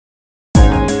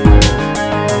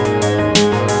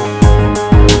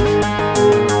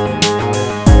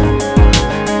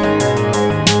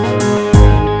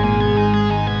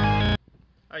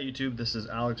YouTube? This is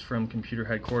Alex from Computer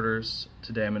Headquarters.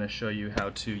 Today I'm going to show you how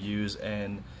to use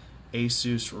an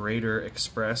ASUS RAIDR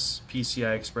Express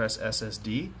PCI Express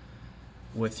SSD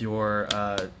with your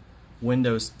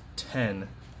Windows 10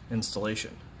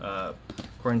 installation.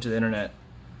 According to the internet,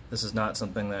 this is not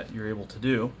something that you're able to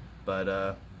do,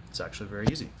 but it's actually very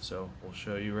easy. So we'll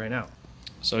show you right now.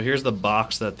 So here's the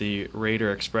box that the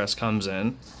RAIDR Express comes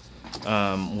in.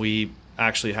 We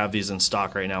actually have these in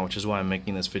stock right now, which is why I'm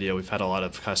making this video. We've had a lot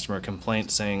of customer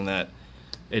complaints saying that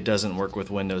it doesn't work with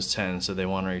Windows 10, so they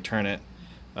want to return it,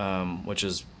 which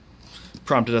has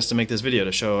prompted us to make this video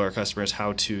to show our customers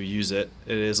how to use it.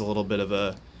 It is a little bit of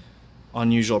a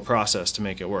unusual process to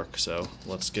make it work, so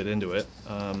let's get into it.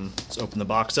 Let's open the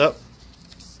box up.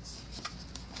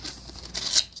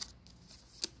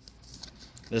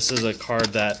 This is a card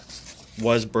that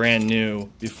was brand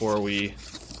new before we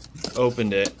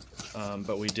opened it,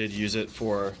 but we did use it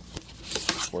for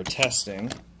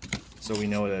testing, so we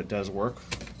know that it does work.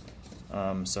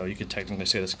 So you could technically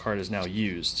say this card is now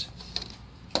used.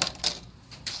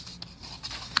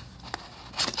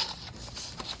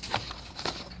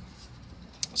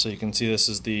 So you can see this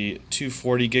is the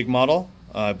 240 gig model.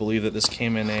 I believe that this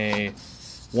came in a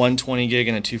 120 gig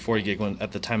and a 240 gig one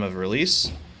at the time of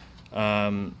release.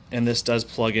 And this does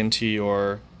plug into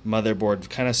your motherboard,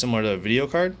 kind of similar to a video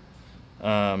card.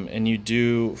 And you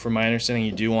do, from my understanding,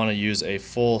 you do want to use a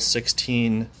full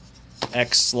 16x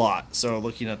slot. So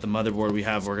looking at the motherboard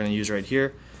we're going to use right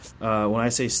here. When I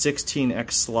say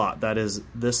 16x slot, that is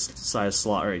this size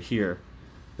slot right here.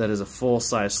 That is a full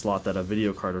size slot that a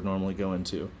video card would normally go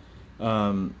into.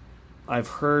 I've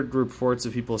heard reports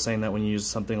of people saying that when you use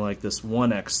something like this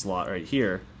 1x slot right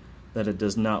here, that it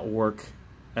does not work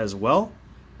as well.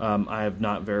 I have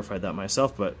not verified that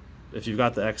myself, but if you've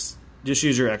got the X, just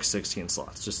use your X16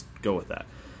 slots. Just go with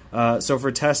that. So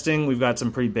for testing, we've got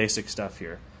some pretty basic stuff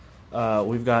here.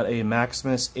 We've got a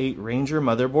Maximus 8 Ranger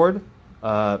motherboard.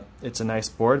 It's a nice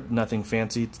board, nothing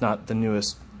fancy. It's not the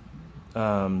newest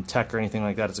tech or anything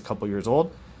like that. It's a couple years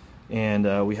old.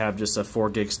 And we have just a 4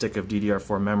 gig stick of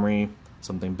DDR4 memory,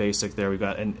 something basic there. We've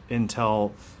got an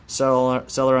Intel Celeron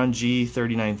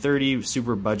G3930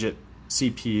 super budget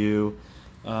CPU.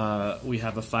 We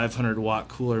have a 500 watt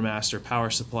Cooler Master power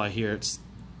supply here. It's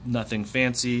nothing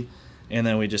fancy. And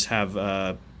then we just have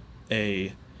a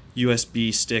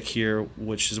USB stick here,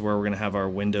 which is where we're going to have our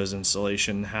Windows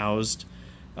installation housed,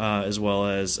 as well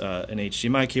as an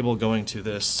HDMI cable going to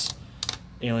this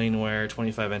Alienware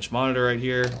 25-inch monitor right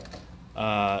here,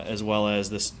 as well as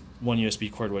this one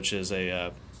USB cord, which is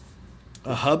a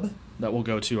hub that will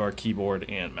go to our keyboard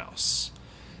and mouse.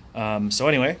 So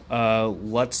anyway,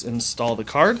 let's install the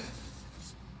card.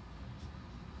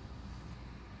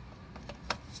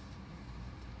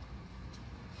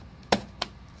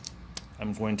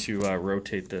 I'm going to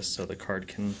rotate this so the card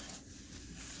can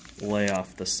lay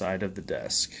off the side of the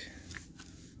desk.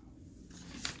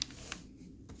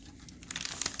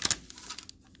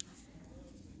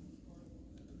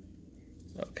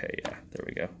 Okay, yeah, there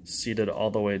we go. Seated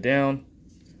all the way down.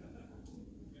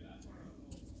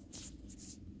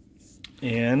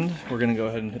 And we're going to go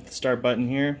ahead and hit the start button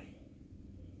here.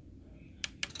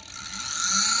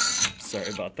 Sorry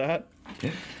about that.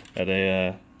 Had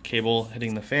a cable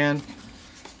hitting the fan.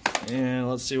 And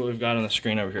let's see what we've got on the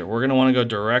screen over here. We're going to want to go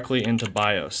directly into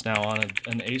BIOS. Now on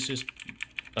an ASUS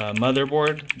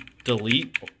motherboard,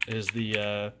 delete is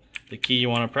the key you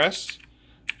want to press.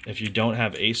 If you don't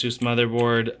have ASUS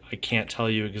motherboard, I can't tell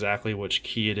you exactly which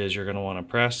key it is you're going to want to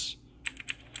press.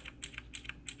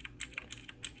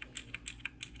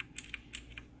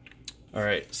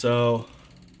 Alright, so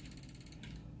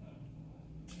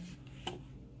I'm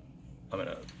going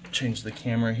to change the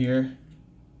camera here.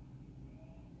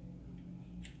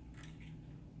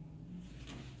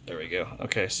 There we go.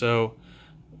 Okay, so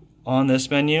on this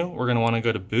menu, we're going to want to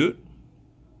go to boot.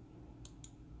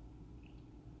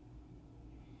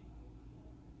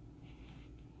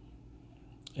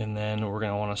 And then we're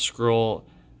going to want to scroll.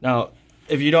 Now,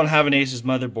 if you don't have an ASUS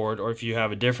motherboard, or if you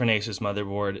have a different ASUS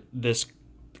motherboard, this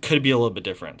could be a little bit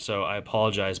different, so I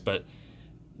apologize, but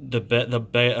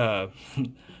the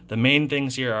main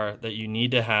things here are that you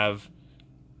need to have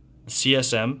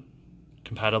CSM,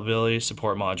 compatibility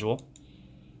support module,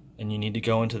 and you need to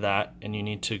go into that, and you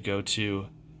need to go to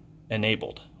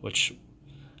enabled, which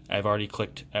I've already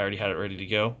clicked. I already had it ready to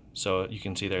go, so you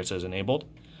can see there it says enabled.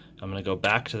 I'm going to go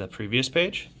back to the previous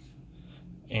page,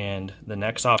 and the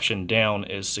next option down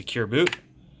is secure boot.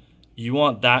 You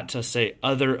want that to say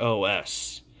other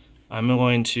OS. I'm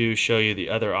going to show you the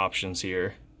other options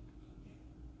here.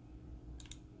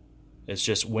 It's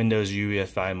just Windows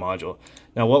UEFI module.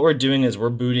 Now what we're doing is we're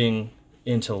booting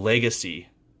into legacy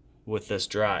with this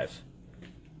drive.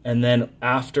 And then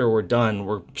after we're done,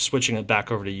 we're switching it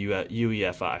back over to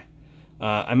UEFI.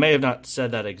 I may have not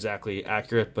said that exactly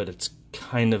accurate, but it's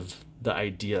kind of the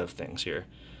idea of things here.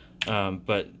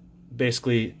 But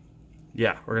basically,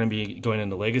 yeah, we're going to be going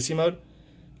into legacy mode.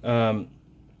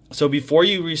 So before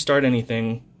you restart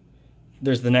anything,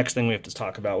 there's the next thing we have to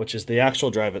talk about, which is the actual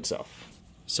drive itself.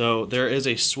 So there is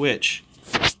a switch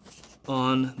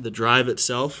on the drive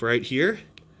itself right here,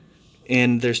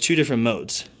 and there's two different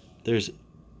modes. There's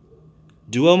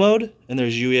DUOmode and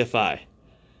there's UEFI.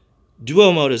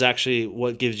 DUOmode is actually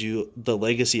what gives you the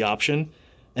legacy option,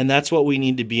 and that's what we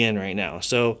need to be in right now.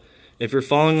 So if you're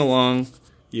following along,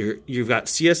 you've got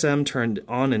CSM turned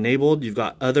on, enabled, you've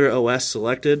got other OS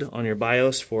selected on your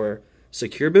BIOS for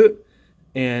secure boot,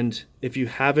 and if you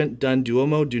haven't done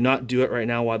DUOmode, do not do it right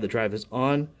now while the drive is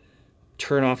on.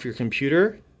 Turn off your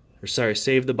computer, or sorry,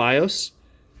 save the BIOS,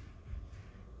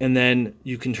 and then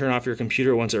you can turn off your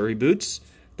computer once it reboots.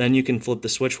 Then you can flip the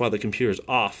switch while the computer's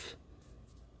off,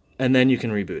 and then you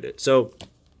can reboot it. So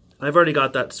I've already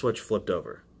got that switch flipped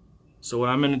over. So what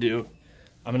I'm going to do,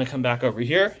 I'm going to come back over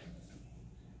here.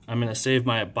 I'm going to save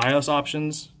my BIOS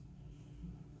options,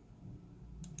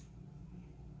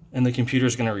 and the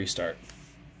computer's going to restart.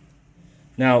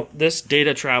 Now, this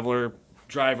data traveler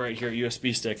drive right here,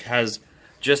 USB stick, has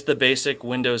just the basic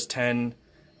Windows 10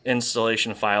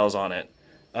 installation files on it.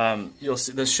 You'll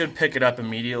see this should pick it up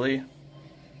immediately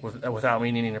without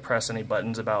me needing to press any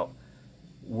buttons about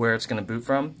where it's going to boot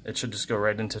from. It should just go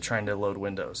right into trying to load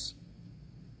Windows.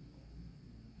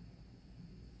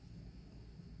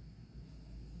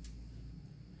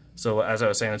 So as I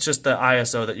was saying, it's just the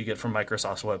ISO that you get from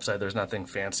Microsoft's website. There's nothing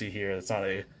fancy here. It's not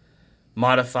a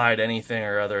modified anything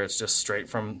or other. It's just straight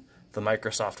from the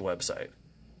Microsoft website.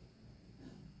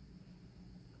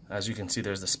 As you can see,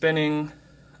 there's the spinning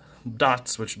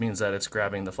dots, which means that it's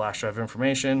grabbing the flash drive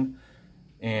information.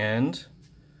 And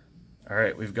all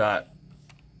right, we've got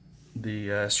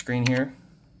the screen here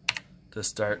to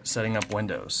start setting up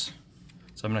Windows.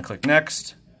 So I'm going to click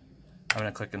next. I'm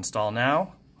going to click install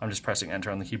now. I'm just pressing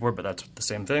enter on the keyboard, but that's the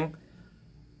same thing.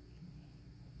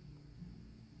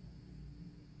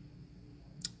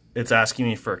 It's asking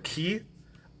me for a key.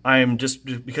 I'm just,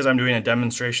 because I'm doing a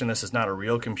demonstration, this is not a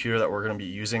real computer that we're going to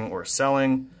be using or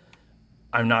selling.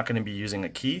 I'm not going to be using a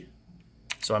key.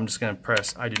 So I'm just going to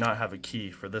press, I do not have a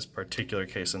key for this particular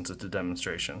case since it's a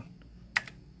demonstration.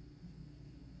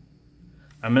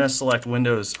 I'm going to select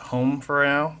Windows Home for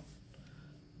now.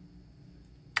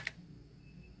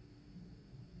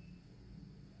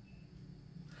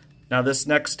 Now this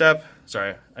next step,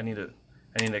 sorry, I need to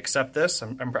accept this.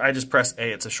 I just press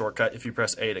A, it's a shortcut. If you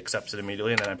press A, it accepts it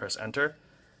immediately, and then I press enter.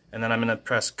 And then I'm going to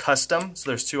press custom. So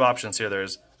there's two options here.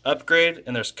 There's upgrade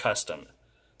and there's custom.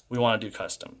 We want to do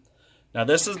custom. Now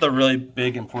this is the really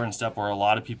big important step where a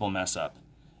lot of people mess up.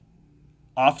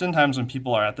 Oftentimes when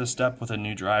people are at this step with a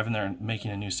new drive and they're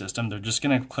making a new system, they're just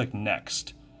going to click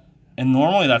next. And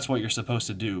normally that's what you're supposed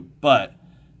to do. But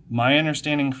my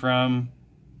understanding from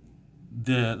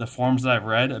the forums that I've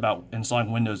read about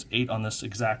installing Windows 8 on this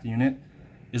exact unit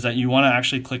is that you want to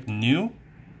actually click new,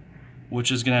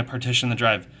 which is going to partition the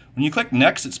drive. When you click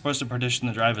next, it's supposed to partition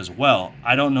the drive as well.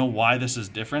 I don't know why this is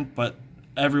different, but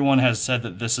everyone has said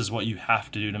that this is what you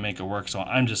have to do to make it work. So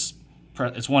I'm just,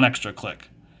 it's one extra click.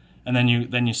 And then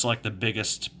you select the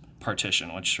biggest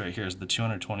partition, which right here is the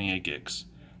 228 gigs.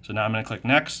 So now I'm going to click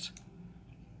next.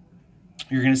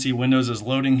 You're going to see Windows is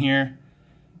loading here.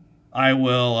 I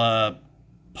will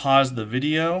pause the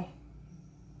video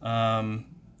and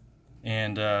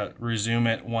resume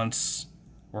it once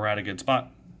we're at a good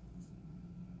spot.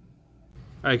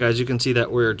 Alright guys, you can see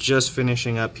that we're just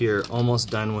finishing up here, almost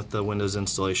done with the Windows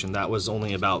installation. That was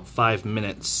only about 5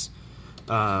 minutes.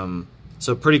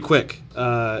 So pretty quick,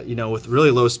 you know, with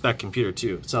really low spec computer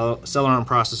too. So Celeron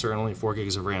processor and only 4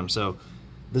 gigs of RAM. So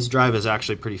this drive is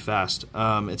actually pretty fast.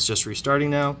 It's just restarting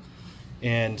now,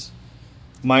 and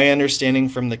my understanding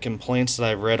from the complaints that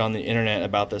I've read on the internet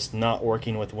about this not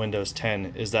working with Windows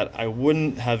 10 is that I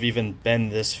wouldn't have even been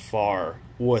this far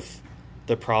with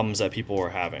the problems that people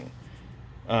were having.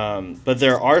 But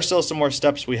there are still some more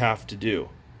steps we have to do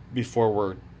before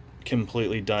we're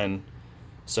completely done.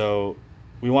 So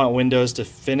we want Windows to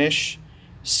finish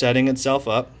setting itself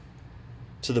up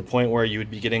to the point where you would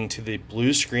be getting to the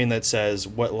blue screen that says,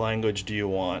 what language do you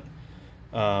want?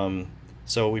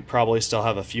 So we probably still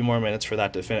have a few more minutes for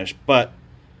that to finish. But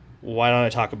why don't I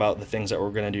talk about the things that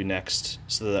we're going to do next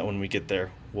so that when we get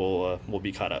there, we'll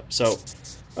be caught up. So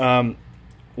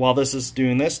while this is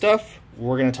doing this stuff,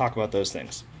 we're going to talk about those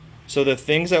things. So the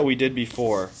things that we did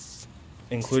before,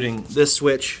 including this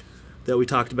switch that we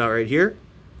talked about right here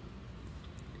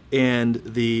and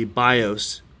the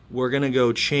BIOS. We're going to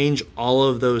go change all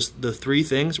of those, the three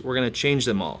things, we're going to change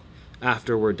them all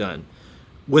after we're done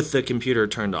with the computer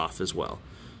turned off as well.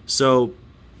 So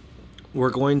we're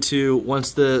going to,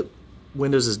 once the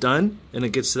Windows is done and it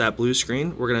gets to that blue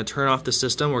screen, we're going to turn off the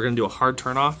system. We're going to do a hard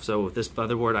turn off. So with this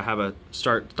motherboard, I have a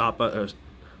stop button,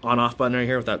 on off button right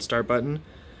here with that start button.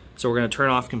 So we're going to turn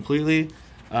off completely.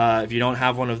 If you don't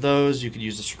have one of those, you could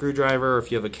use a screwdriver.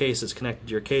 If you have a case that's connected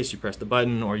to your case, you press the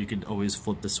button, or you could always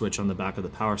flip the switch on the back of the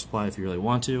power supply if you really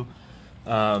want to.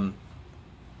 We're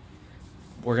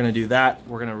going to do that.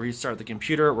 We're going to restart the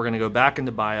computer. We're going to go back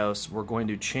into BIOS. We're going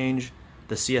to change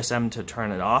the CSM to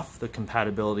turn it off. The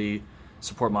compatibility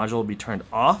support module will be turned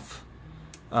off.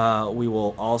 We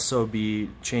will also be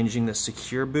changing the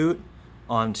secure boot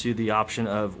onto the option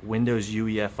of Windows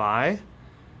UEFI.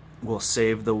 We'll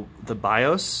save the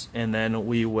BIOS, and then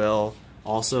we will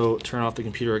also turn off the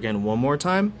computer again one more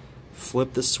time,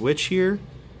 flip the switch here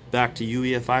back to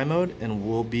UEFI mode, and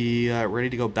we'll be ready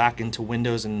to go back into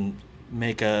Windows and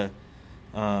make a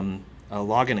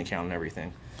login account and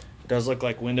everything. It does look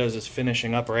like Windows is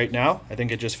finishing up right now. I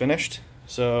think it just finished.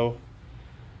 So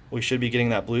we should be getting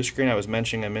that blue screen I was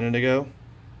mentioning a minute ago.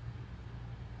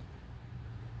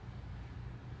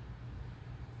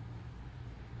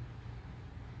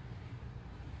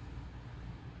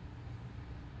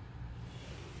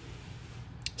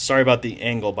 Sorry about the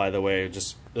angle, by the way.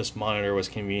 Just this monitor was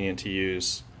convenient to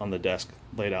use on the desk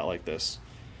laid out like this.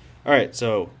 Alright,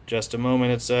 so just a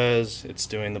moment, it says it's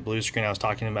doing the blue screen I was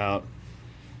talking about,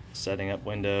 setting up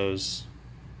Windows.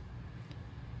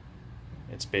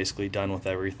 It's basically done with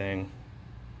everything.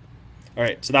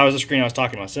 Alright, so that was the screen I was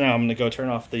talking about. So now I'm going to go turn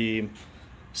off the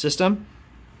system.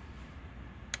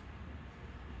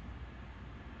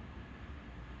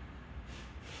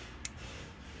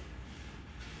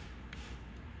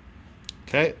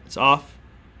 Okay, it's off.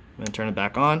 I'm going to turn it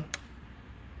back on.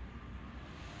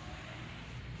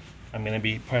 I'm going to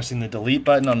be pressing the delete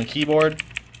button on the keyboard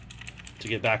to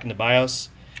get back into BIOS.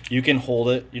 You can hold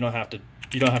it. You don't have to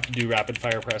do rapid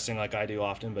fire pressing like I do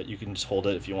often, but you can just hold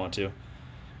it if you want to.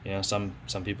 You know, some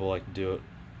people like to do it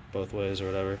both ways or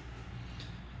whatever. It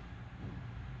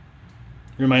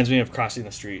reminds me of crossing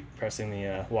the street, pressing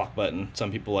the walk button. Some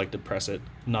people like to press it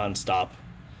non-stop.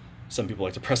 Some people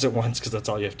like to press it once because that's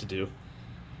all you have to do.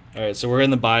 Alright, so we're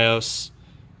in the BIOS,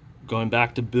 going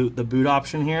back to boot, the boot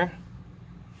option here.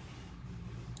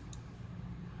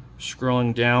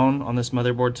 Scrolling down on this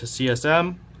motherboard to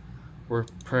CSM, we're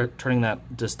turning that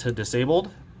just to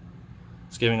disabled.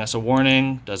 It's giving us a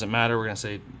warning, doesn't matter, we're going to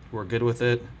say we're good with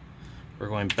it. We're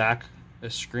going back a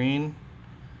screen,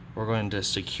 we're going to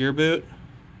secure boot.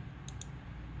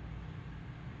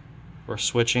 We're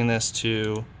switching this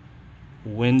to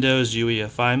Windows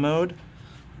UEFI mode.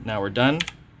 Now we're done.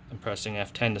 I'm pressing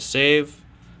F10 to save,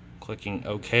 clicking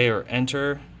OK or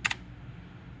Enter.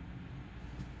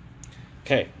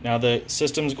 Okay, now the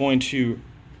system's going to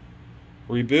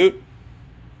reboot,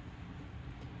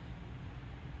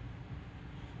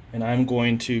 and I'm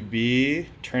going to be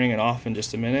turning it off in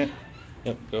just a minute.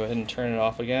 Yep, go ahead and turn it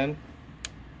off again.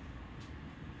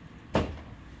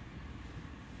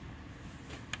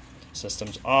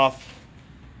 System's off.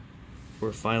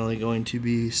 We're finally going to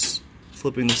be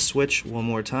flipping the switch one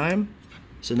more time.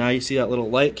 So now you see that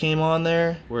little light came on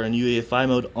there. We're in UEFI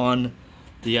mode on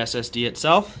the SSD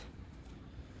itself.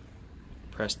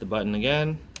 Press the button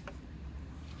again.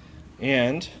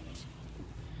 And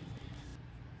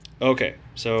okay,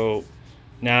 so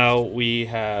now we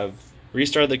have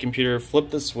restarted the computer,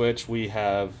 flipped the switch, we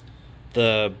have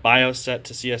the BIOS set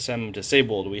to CSM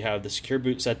disabled, we have the secure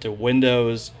boot set to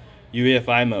Windows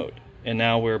UEFI mode, and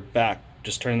now we're back,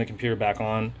 just turning the computer back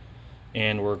on,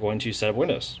 and we're going to set up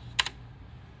Windows.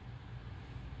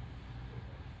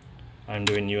 I'm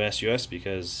doing US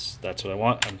because that's what I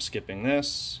want. I'm skipping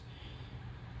this.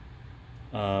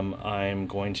 I'm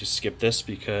going to skip this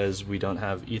because we don't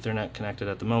have Ethernet connected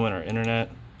at the moment, or internet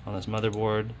on this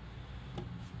motherboard.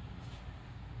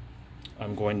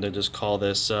 I'm going to just call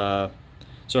this, so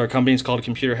our company's called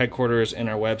Computer Headquarters, and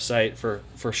our website for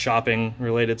shopping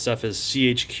related stuff is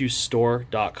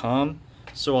chqstore.com.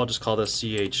 So I'll just call this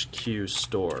CHQ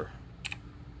Store.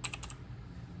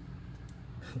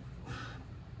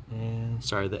 And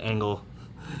sorry, the angle,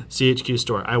 CHQ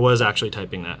Store. I was actually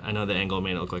typing that. I know the angle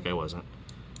made it look like I wasn't.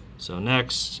 So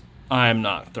next, I'm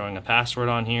not throwing a password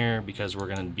on here because we're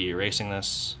going to be erasing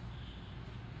this.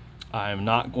 I'm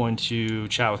not going to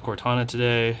chat with Cortana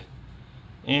today.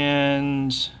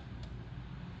 And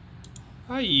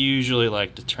I usually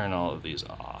like to turn all of these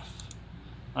off.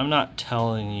 I'm not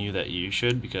telling you that you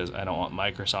should because I don't want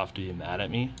Microsoft to be mad at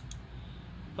me.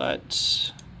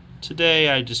 But today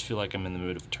I just feel like I'm in the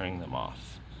mood of turning them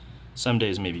off. Some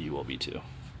days maybe you will be too.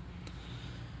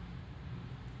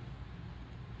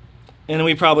 And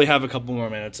we probably have a couple more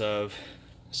minutes of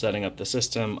setting up the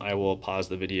system. I will pause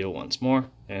the video once more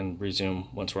and resume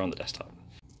once we're on the desktop.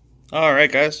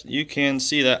 Alright guys, you can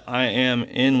see that I am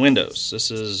in Windows. This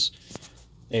is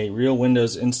a real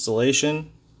Windows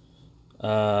installation.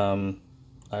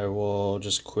 I will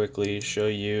just quickly show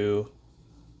you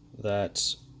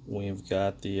that we've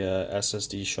got the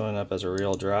SSD showing up as a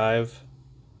real drive.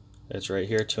 It's right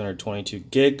here, 222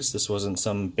 gigs. This wasn't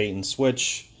some bait and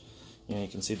switch. You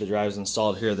can see the drive's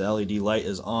installed here. The LED light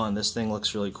is on. This thing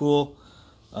looks really cool.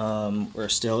 We're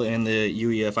still in the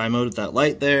UEFI mode with that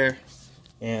light there.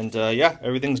 And yeah,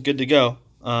 everything's good to go.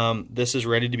 This is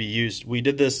ready to be used. We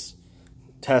did this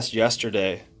test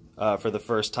yesterday for the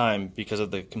first time because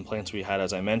of the complaints we had,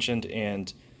 as I mentioned,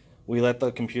 and we let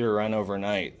the computer run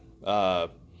overnight.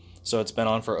 So it's been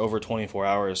on for over 24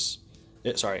 hours.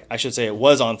 Sorry, I should say it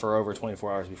was on for over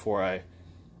 24 hours before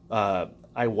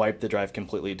I wiped the drive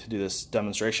completely to do this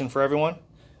demonstration for everyone.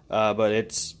 But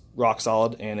it's rock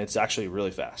solid and it's actually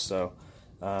really fast. So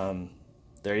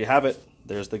there you have it.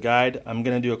 There's the guide. I'm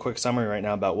going to do a quick summary right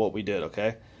now about what we did,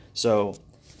 okay? So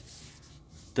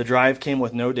the drive came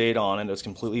with no data on it. It was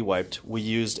completely wiped. We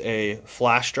used a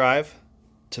flash drive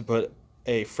to put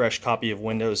a fresh copy of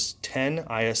Windows 10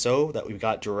 ISO that we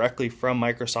got directly from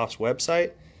Microsoft's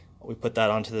website. We put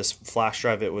that onto this flash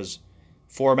drive. It was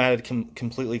formatted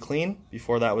completely clean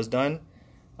before that was done.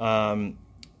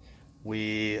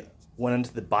 We went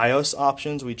into the BIOS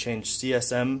options. We changed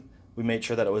CSM. We made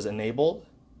sure that it was enabled.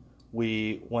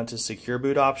 We went to secure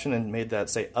boot option and made that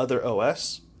say other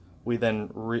OS. We then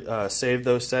saved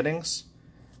those settings.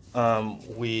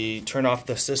 We turned off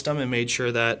the system and made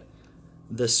sure that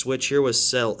the switch here was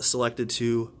selected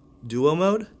to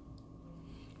DUOmode.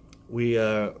 We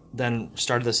then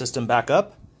started the system back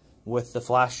up with the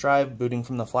flash drive, booting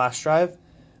from the flash drive.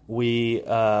 We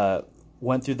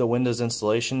went through the Windows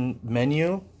installation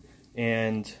menu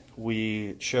and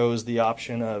we chose the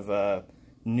option of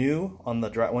new on the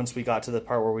drive. Once we got to the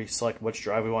part where we select which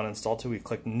drive we want to install to, we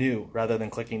clicked new rather than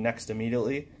clicking next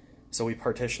immediately. So we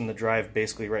partitioned the drive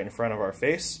basically right in front of our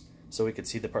face so we could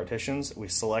see the partitions. We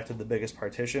selected the biggest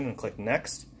partition and clicked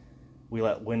next. We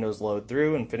let Windows load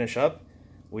through and finish up.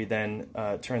 We then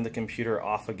turned the computer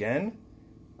off again,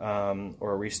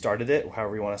 or restarted it,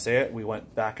 however you want to say it. We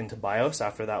went back into BIOS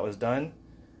after that was done.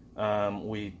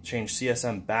 We changed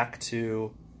CSM back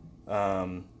to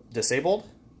disabled.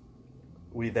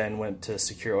 We then went to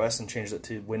Secure OS and changed it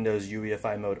to Windows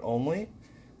UEFI mode only.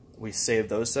 We saved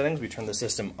those settings. We turned the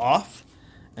system off,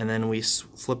 and then we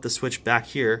flipped the switch back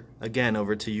here again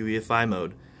over to UEFI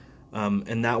mode.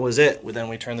 And that was it. Then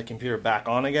we turned the computer back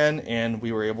on again, and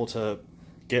we were able to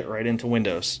get right into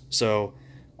Windows. So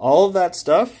all of that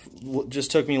stuff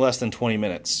just took me less than 20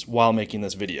 minutes while making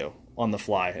this video on the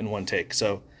fly in one take.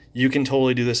 So you can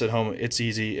totally do this at home. It's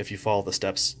easy if you follow the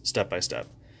steps step by step.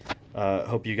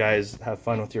 Hope you guys have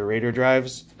fun with your RAIDR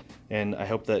drives, and I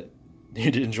hope that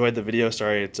you enjoyed the video.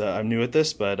 Sorry, I'm new at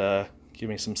this, but give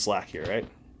me some slack here, right?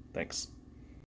 Thanks.